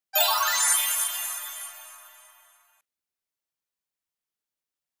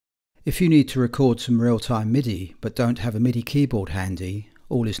If you need to record some real-time MIDI but don't have a MIDI keyboard handy,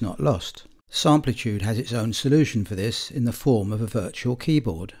 all is not lost. Samplitude has its own solution for this in the form of a virtual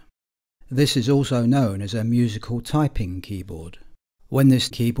keyboard. This is also known as a musical typing keyboard. When this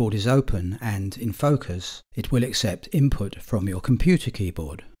keyboard is open and in focus, it will accept input from your computer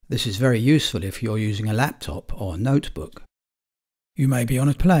keyboard. This is very useful if you're using a laptop or notebook. You may be on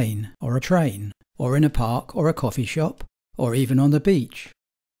a plane or a train, or in a park or a coffee shop, or even on the beach.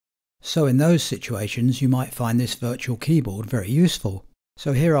 So in those situations you might find this virtual keyboard very useful.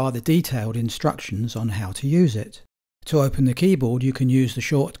 So here are the detailed instructions on how to use it. To open the keyboard you can use the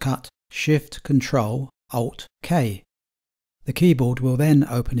shortcut Shift Ctrl Alt K. The keyboard will then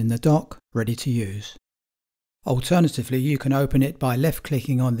open in the dock, ready to use. Alternatively, you can open it by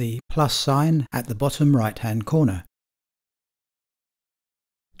left-clicking on the plus sign at the bottom right-hand corner.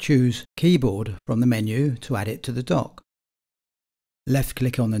 Choose Keyboard from the menu to add it to the dock.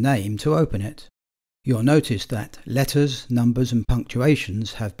 Left-click on the name to open it. You'll notice that letters, numbers and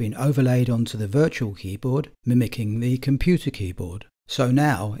punctuations have been overlaid onto the virtual keyboard, mimicking the computer keyboard. So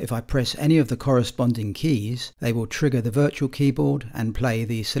now, if I press any of the corresponding keys, they will trigger the virtual keyboard and play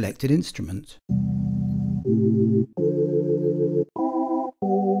the selected instrument.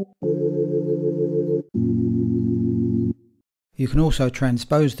 You can also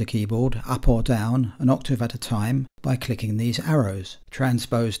transpose the keyboard up or down an octave at a time by clicking these arrows.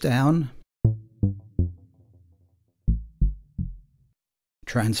 Transpose down,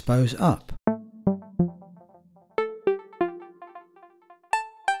 transpose up.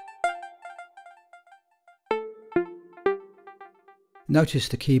 Notice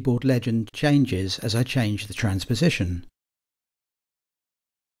the keyboard legend changes as I change the transposition.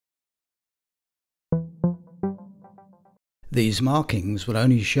 These markings will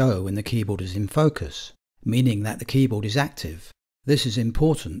only show when the keyboard is in focus, meaning that the keyboard is active. This is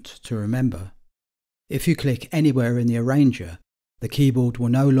important to remember. If you click anywhere in the arranger, the keyboard will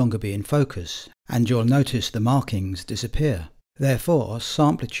no longer be in focus, and you'll notice the markings disappear. Therefore,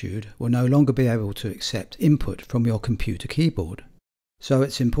 Samplitude will no longer be able to accept input from your computer keyboard. So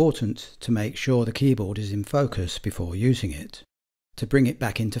it's important to make sure the keyboard is in focus before using it. To bring it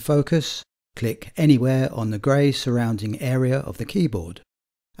back into focus, click anywhere on the grey surrounding area of the keyboard,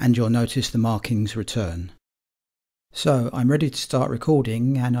 and you'll notice the markings return. So I'm ready to start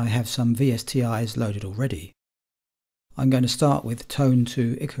recording, and I have some VSTIs loaded already. I'm going to start with Tone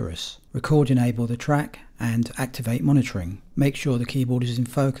to Icarus. Record enable the track and activate monitoring. Make sure the keyboard is in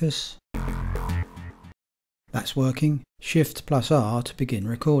focus. That's working. Shift plus R to begin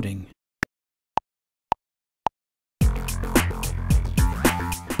recording.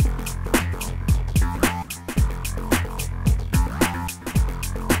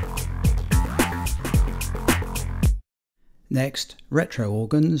 Next, Retro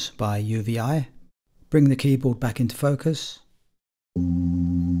Organs by UVI. Bring the keyboard back into focus.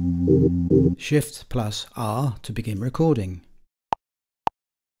 Shift plus R to begin recording.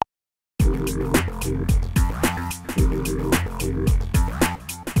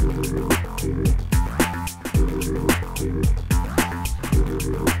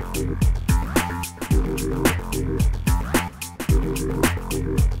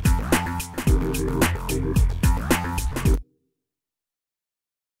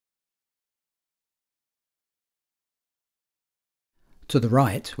 To the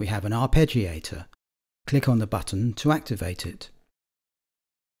right, we have an arpeggiator. Click on the button to activate it.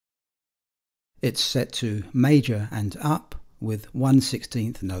 It's set to major and up with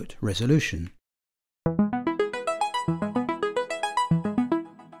 1/16th note resolution.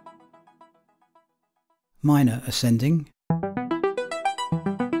 Minor ascending.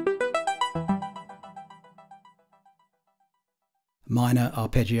 Minor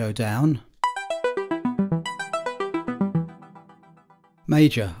arpeggio down.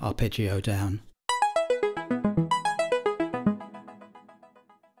 Major arpeggio down.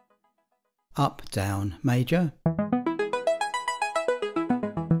 Up, down, major.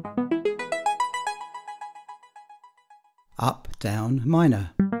 Up, down,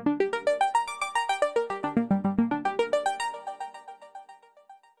 minor.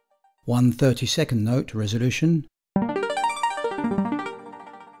 One 32nd note resolution.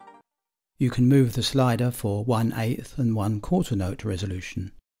 You can move the slider for 1/8 and 1/4 note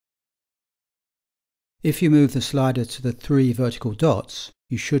resolution. If you move the slider to the 3 vertical dots,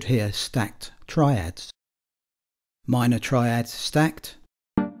 you should hear stacked triads. Minor triad stacked.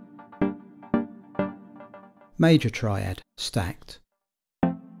 Major triad stacked.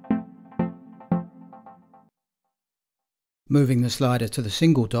 Moving the slider to the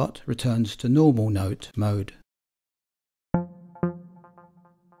single dot returns to normal note mode.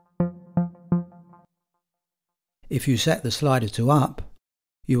 If you set the slider to up,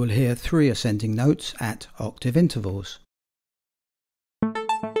 you will hear 3 ascending notes at octave intervals,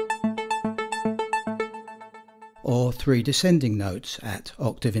 or 3 descending notes at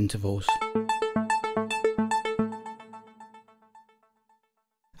octave intervals,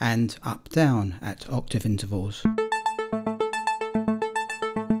 and up-down at octave intervals.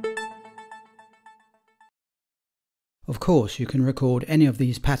 Of course, you can record any of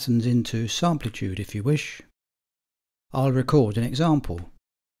these patterns into Samplitude if you wish. I'll record an example.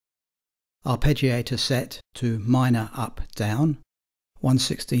 Arpeggiator set to minor up-down,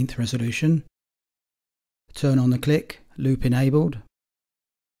 1/16 resolution. Turn on the click, loop enabled.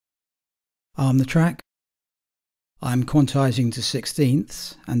 Arm the track. I'm quantizing to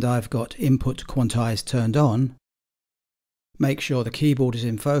 16ths and I've got input quantize turned on. Make sure the keyboard is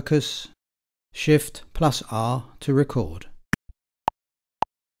in focus. Shift plus R to record.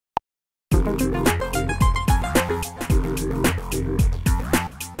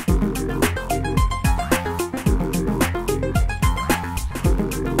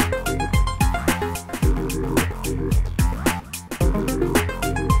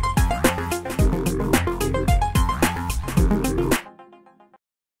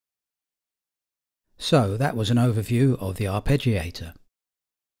 So that was an overview of the arpeggiator.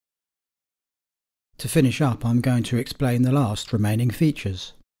 To finish up, I'm going to explain the last remaining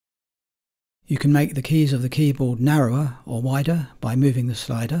features. You can make the keys of the keyboard narrower or wider by moving the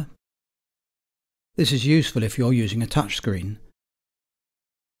slider. This is useful if you're using a touchscreen.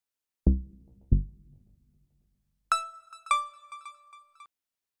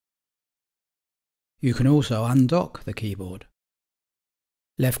 You can also undock the keyboard.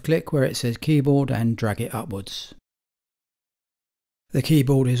 Left click where it says keyboard and drag it upwards. The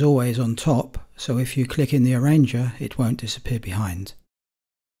keyboard is always on top, so if you click in the arranger it won't disappear behind.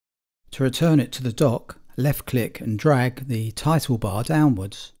 To return it to the dock, left click and drag the title bar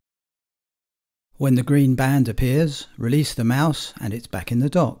downwards. When the green band appears, release the mouse and it's back in the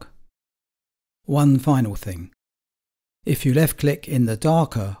dock. One final thing. If you left click in the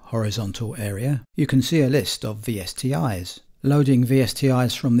darker horizontal area, you can see a list of VSTIs. Loading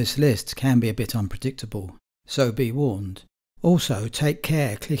VSTIs from this list can be a bit unpredictable, so be warned. Also, take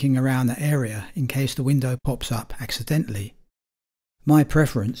care clicking around the area in case the window pops up accidentally. My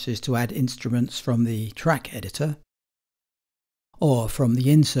preference is to add instruments from the track editor or from the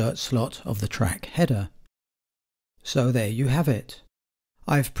insert slot of the track header. So there you have it.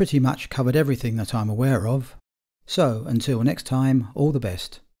 I've pretty much covered everything that I'm aware of. So until next time, all the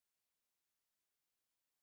best.